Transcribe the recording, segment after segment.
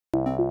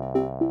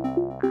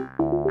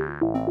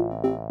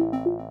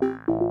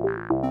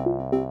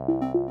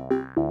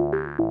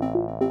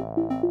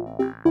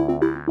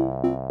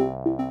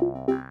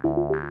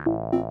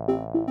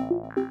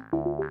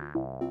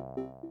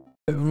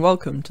and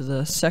welcome to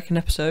the second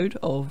episode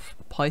of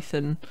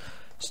Python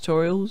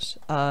tutorials.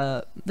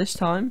 This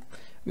time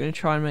we're going to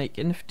try and make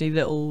a nifty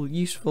little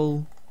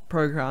useful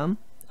program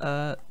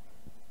that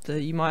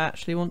you might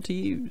actually want to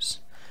use.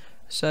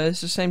 So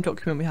it's the same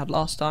document we had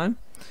last time.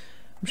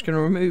 I'm just going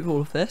to remove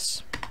all of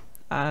this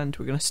and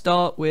we're going to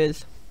start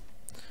with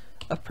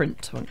a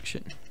print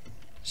function.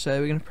 So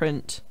we're going to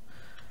print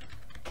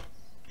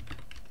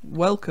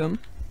welcome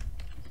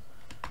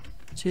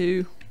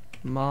to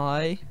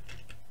my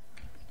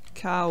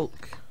calculator.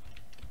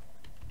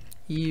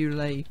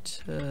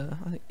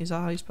 I think, is that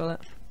how you spell it?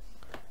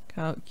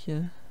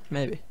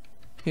 Maybe.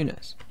 Who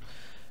knows?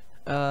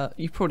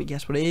 You probably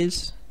guessed what it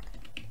is.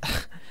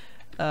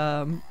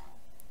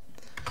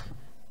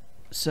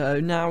 So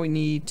now we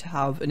need to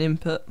have an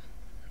input.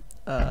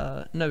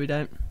 No, we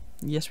don't.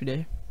 Yes, we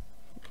do.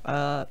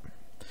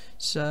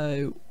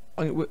 So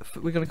we're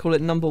going to call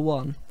it number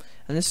 1,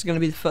 and this is going to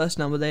be the first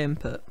number they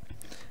input.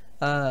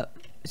 We're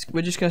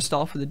just going to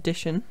start off with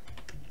addition.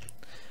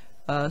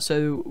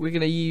 So we're going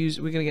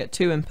to get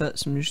two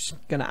inputs and we're just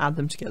going to add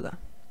them together.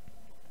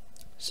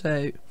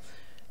 So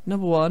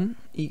number 1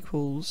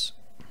 equals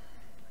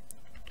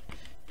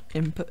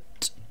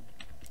input,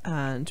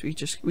 and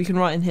we can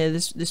write in here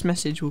this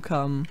message will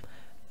come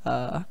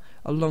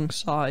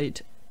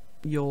alongside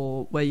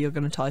where you're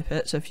going to type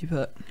it. So if you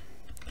put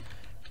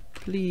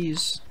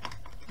please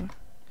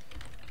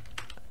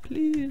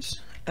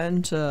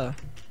enter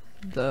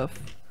the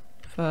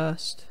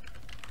first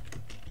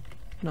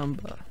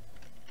number,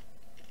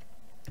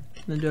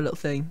 and then do a little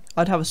thing.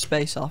 I'd have a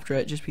space after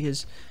it just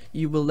because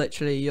you will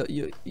literally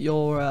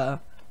your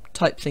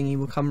type thingy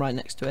will come right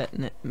next to it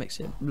and it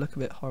makes it look a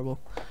bit horrible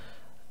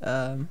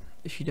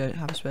if you don't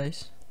have a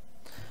space.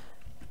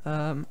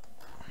 Now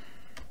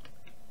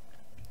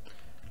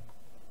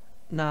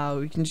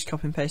we can just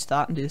copy and paste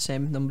that and do the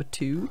same with number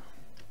 2,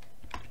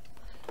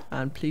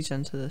 and please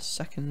enter the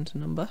second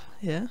number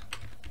here.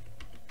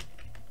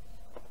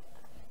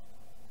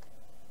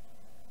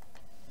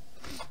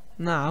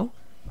 Now,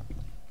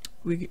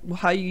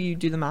 how you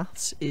do the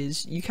maths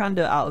is you can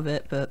do it out of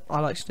it, but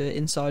I like to do it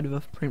inside of a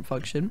print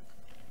function.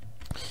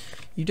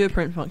 You do a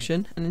print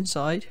function, and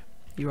inside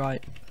you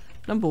write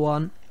number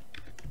 1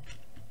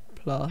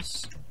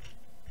 plus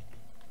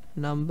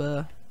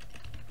number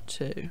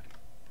 2,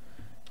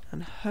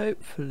 and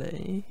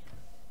hopefully,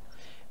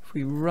 if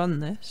we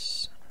run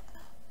this,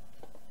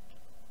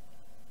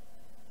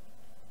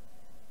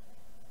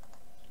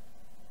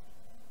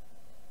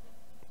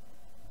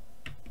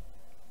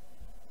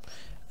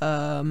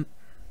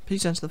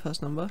 please enter the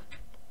first number.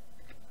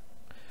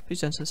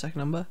 Please enter the second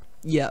number.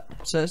 Yeah.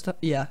 So it's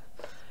yeah.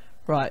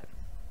 Right.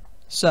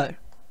 So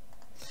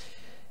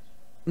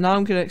now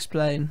I'm going to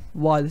explain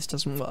why this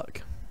doesn't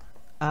work,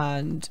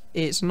 and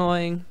it's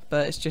annoying,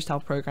 but it's just how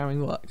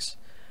programming works.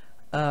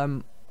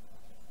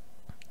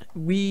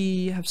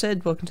 We have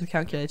said welcome to the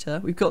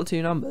calculator. We've got the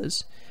two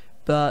numbers,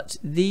 but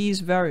these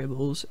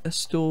variables are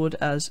stored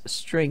as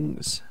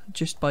strings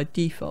just by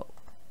default.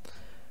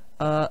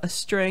 A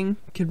string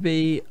could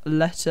be a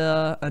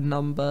letter, a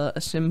number,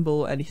 a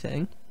symbol,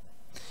 anything.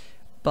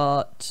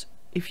 But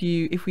if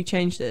we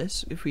change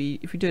this, if we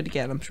do it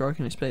again, I'm sure I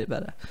can explain it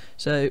better.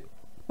 So,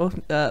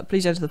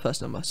 please enter the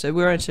first number. So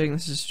we're entering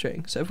this as a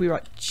string. So if we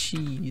write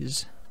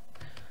cheese,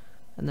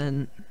 and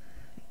then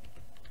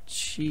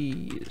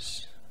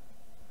cheese,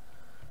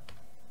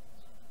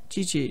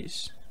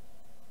 cheese.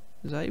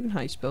 Is that even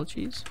how you spell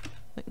cheese?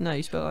 No,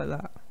 you spell it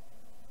like that.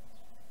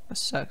 That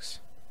sucks.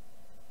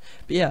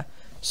 But yeah.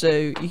 So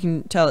you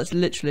can tell it's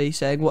literally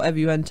saying whatever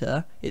you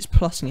enter, it's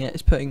plussing it,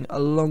 it's putting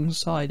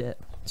alongside it.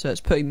 So it's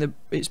putting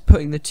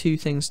the two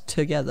things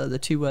together, the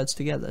two words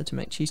together to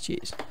make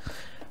cheese.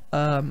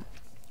 But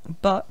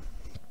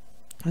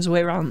there's a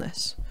way around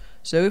this.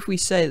 So if we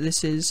say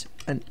this is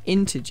an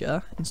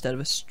integer instead of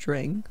a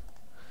string,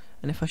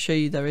 and if I show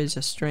you there is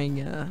a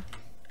string,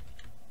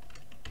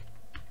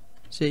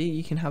 see,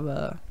 you can have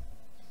a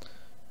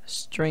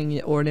string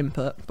or an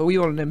input, but we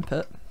want an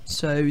input,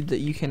 so that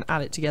you can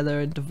add it together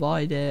and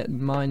divide it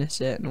and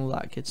minus it and all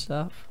that good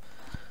stuff.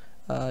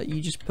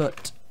 You just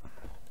put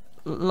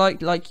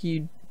like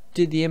you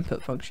did the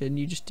input function,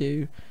 you just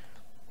do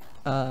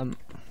some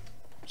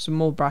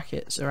more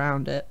brackets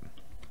around it,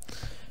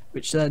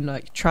 which then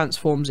like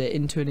transforms it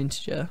into an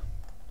integer.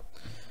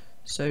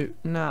 So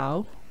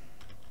now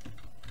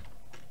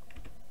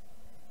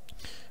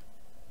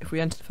if we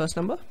enter the first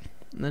number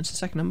and then the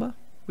second number,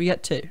 we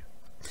get 2.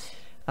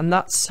 And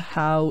that's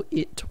how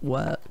it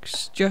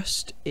works,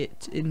 just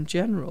it in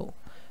general.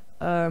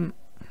 You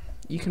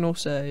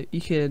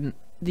can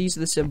these are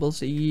the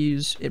symbols that you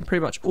use in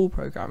pretty much all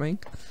programming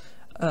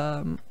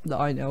that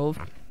I know of,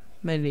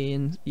 mainly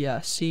in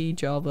C,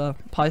 Java,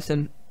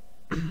 Python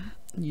and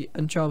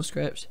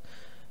JavaScript.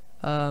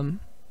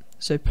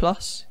 So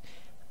plus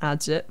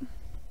adds it,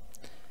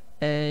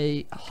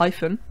 a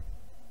hyphen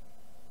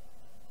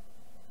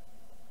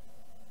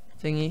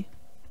thingy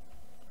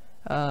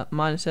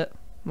minuses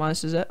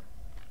it,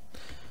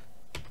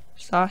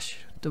 slash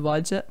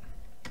divides it,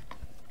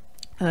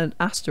 and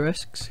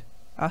asterisk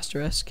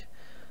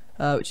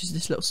which is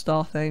this little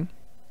star thing.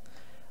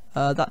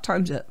 That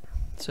times it.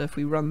 So if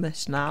we run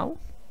this now,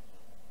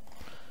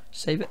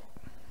 save it.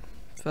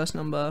 First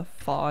number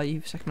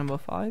 5, second number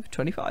 5,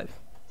 25.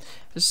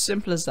 As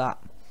simple as that.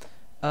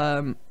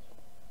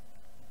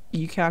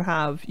 You can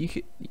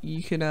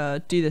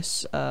do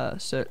this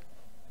so it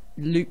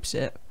loops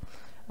it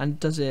and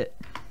does it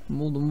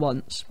more than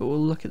once, but we'll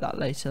look at that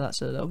later.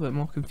 That's a little bit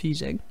more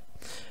confusing.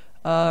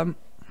 Yeah,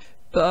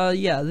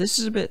 this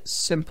is a bit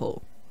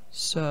simple.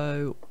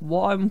 So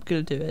what I'm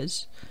going to do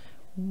is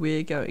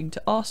we're going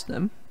to ask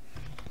them.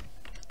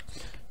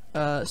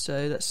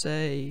 So let's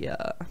say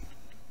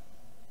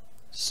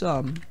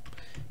sum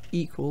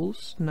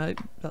equals, nope,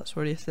 that's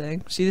already a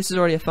thing. See, this is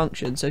already a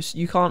function, so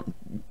you can't,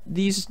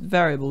 these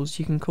variables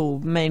you can call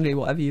mainly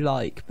whatever you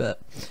like,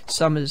 but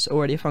sum is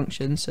already a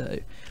function, so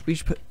we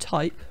should put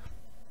type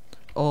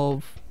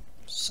of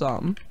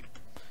sum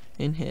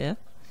in here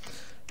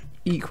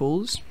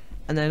equals,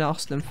 and then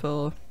ask them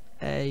for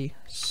a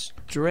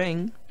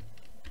string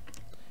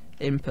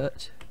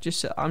input. Just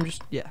so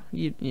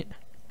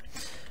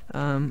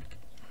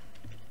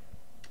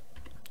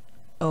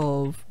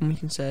of, and we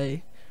can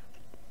say,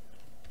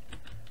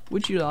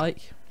 would you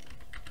like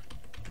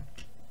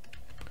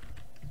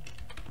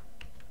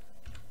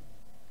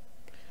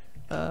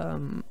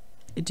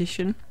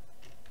addition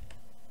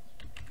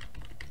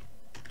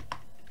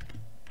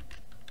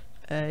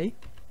A,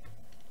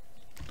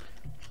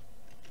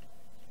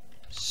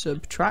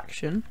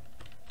 subtraction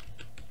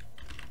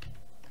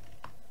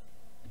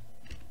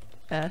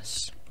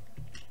S,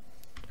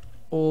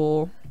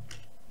 or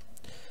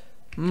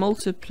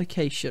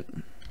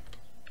multiplication?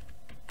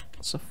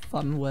 That's a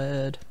fun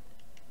word.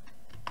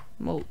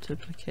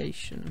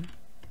 Multiplication.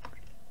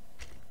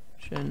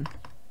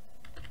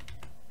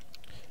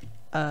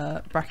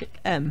 Bracket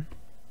M.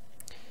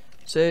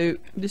 So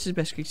this is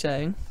basically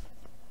saying,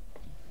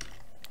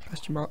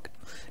 question mark,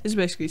 this is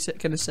basically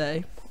going to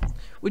say,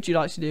 would you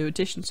like to do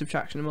addition,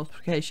 subtraction and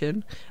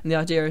multiplication? And the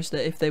idea is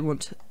that if they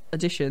want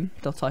addition,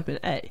 they'll type in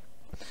A.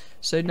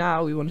 So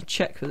now we want to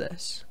check for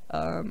this.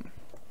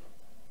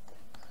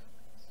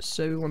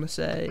 So we want to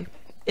say,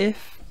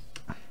 if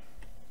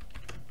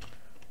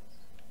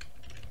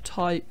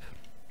type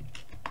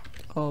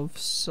of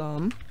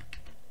sum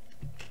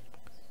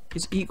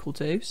is equal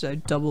to, so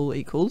double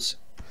equals,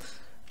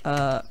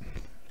 and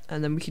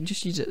then we can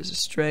just use it as a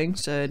string,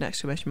 so an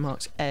exclamation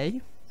marks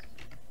A,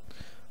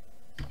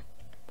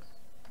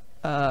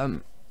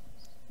 colon,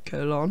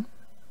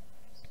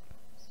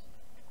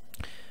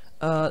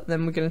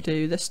 then we're going to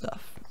do this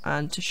stuff,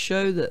 and to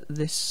show that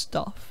this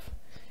stuff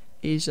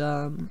is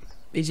in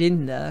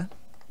there,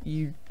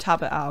 you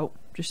tab it out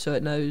just so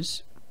it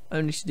knows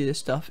only to do this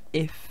stuff.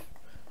 If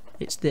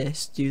it's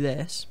this, do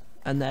this,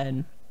 and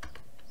then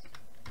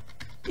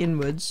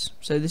inwards.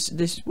 So this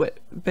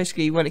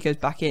basically when it goes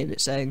back in,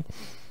 it's saying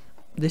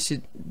this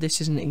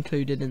isn't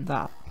included in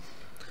that.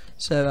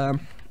 So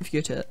if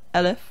you go to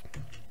elif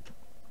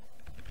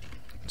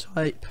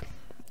type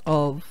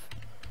of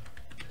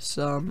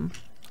sum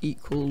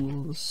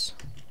equals,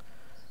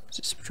 is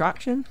it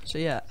subtraction? So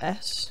yeah,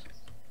 S.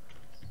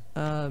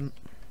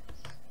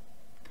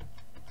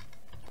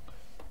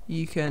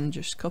 You can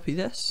just copy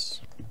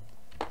this,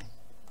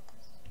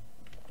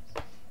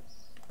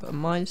 put a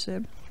minus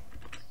in,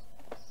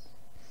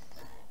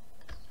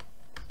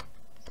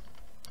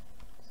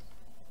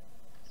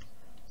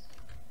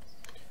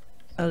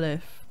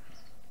 elif,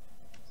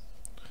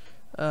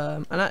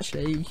 and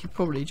actually you could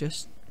probably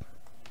just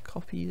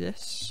copy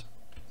this,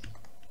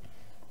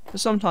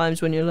 but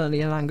sometimes when you're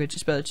learning a language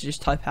it's better to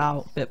just type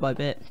out bit by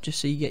bit, just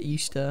so you get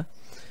used to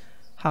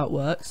how it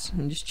works,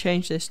 and just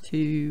change this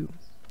to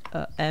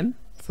M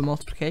for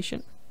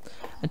multiplication,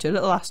 and to a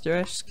little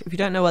asterisk. If you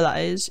don't know where that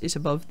is, it's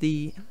above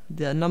the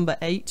number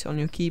 8 on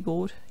your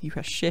keyboard. You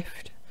press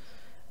shift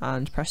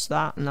and press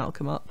that, and that'll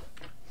come up.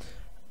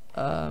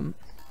 And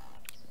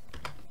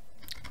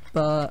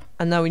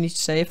now we need to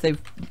say if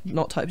they've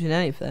not typed in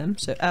any of them,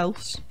 so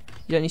else,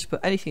 you don't need to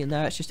put anything in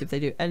there, it's just if they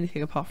do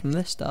anything apart from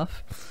this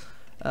stuff,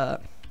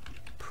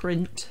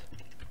 print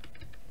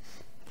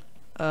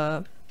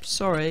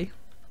sorry,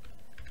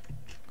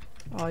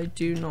 I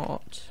do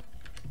not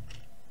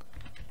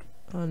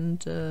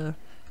understand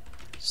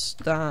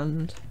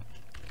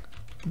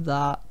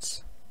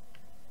that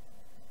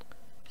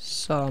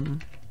sum.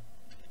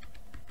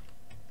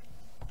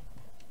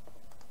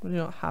 We do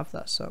not have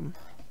that sum.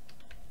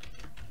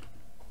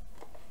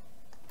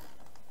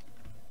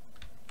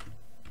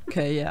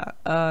 Okay, yeah.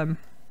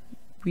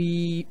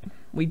 We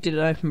did an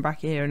open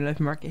bracket here and an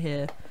open bracket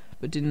here,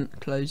 but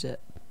didn't close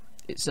it.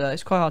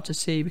 It's quite hard to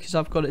see because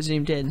I've got it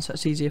zoomed in, so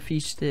it's easier for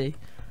you to see.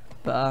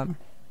 But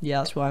yeah,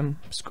 that's why I'm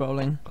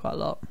scrolling quite a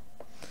lot.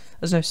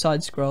 There's no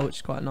side scroll, which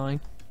is quite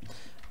annoying.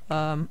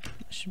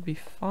 Should be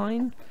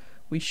fine.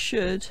 We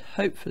should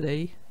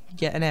hopefully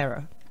get an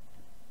error,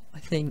 I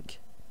think.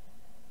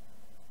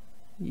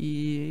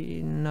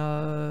 No,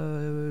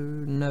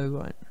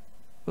 right?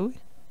 Will we?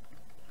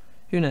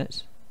 Who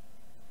knows?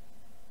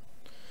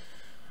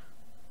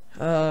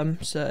 So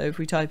if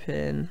we type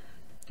in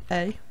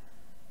A,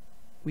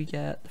 we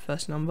get the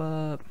first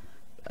number.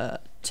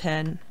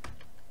 10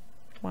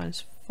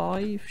 minus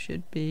 5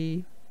 should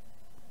be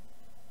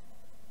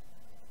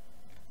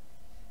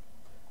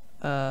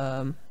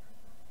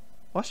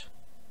what?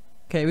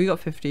 Okay, we got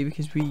 50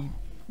 because we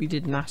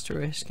did an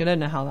asterisk. I don't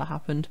know how that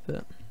happened,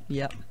 but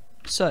yep.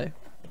 So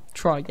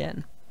try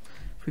again.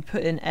 If we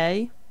put in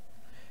A,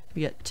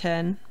 we get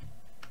 10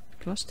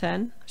 plus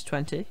 10 is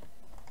 20.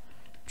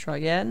 Try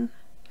again.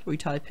 We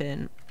type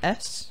in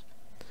S,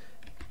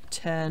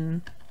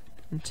 10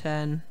 and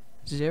 10,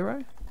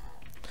 0.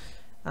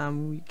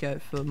 And we go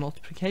for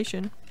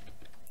multiplication.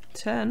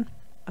 10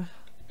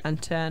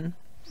 and 10,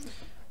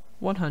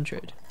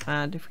 100.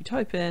 And if we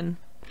type in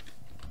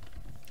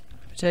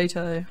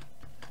potato,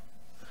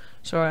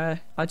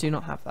 sorry, I do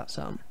not have that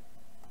sum.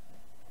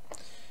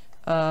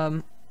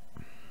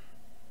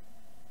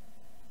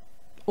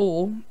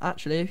 Or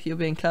actually, if you're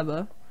being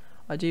clever,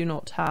 I do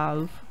not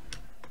have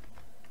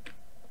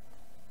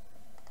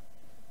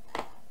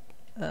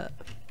and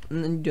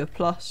then you do a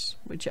plus,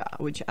 which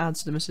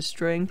adds them as a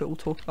string, but we'll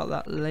talk about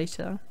that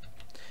later.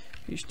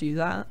 If you just do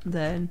that,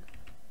 then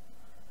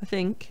I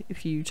think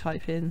if you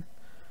type in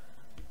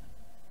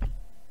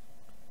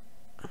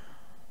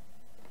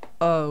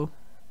oh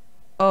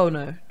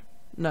no,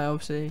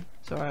 obviously,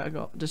 sorry, I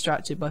got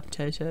distracted by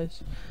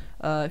potatoes.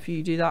 If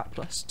you do that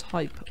plus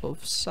type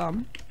of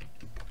sum,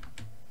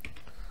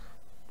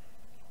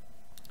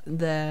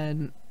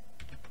 then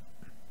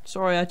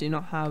sorry, I do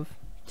not have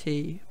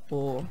T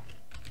or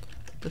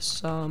the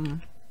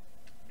sum.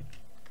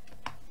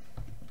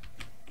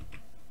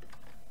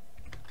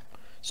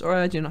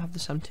 Sorry, I do not have the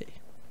sum T.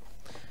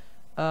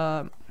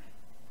 So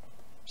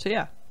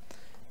yeah,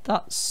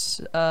 that's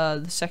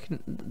the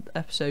second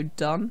episode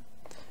done.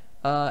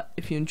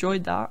 If you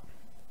enjoyed that,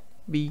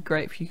 it'd be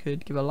great if you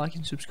could give a like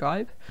and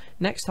subscribe.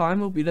 Next time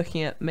we'll be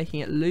looking at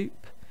making it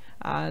loop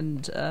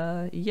and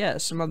yeah,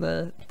 some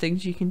other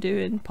things you can do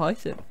in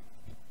Python.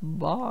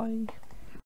 Bye.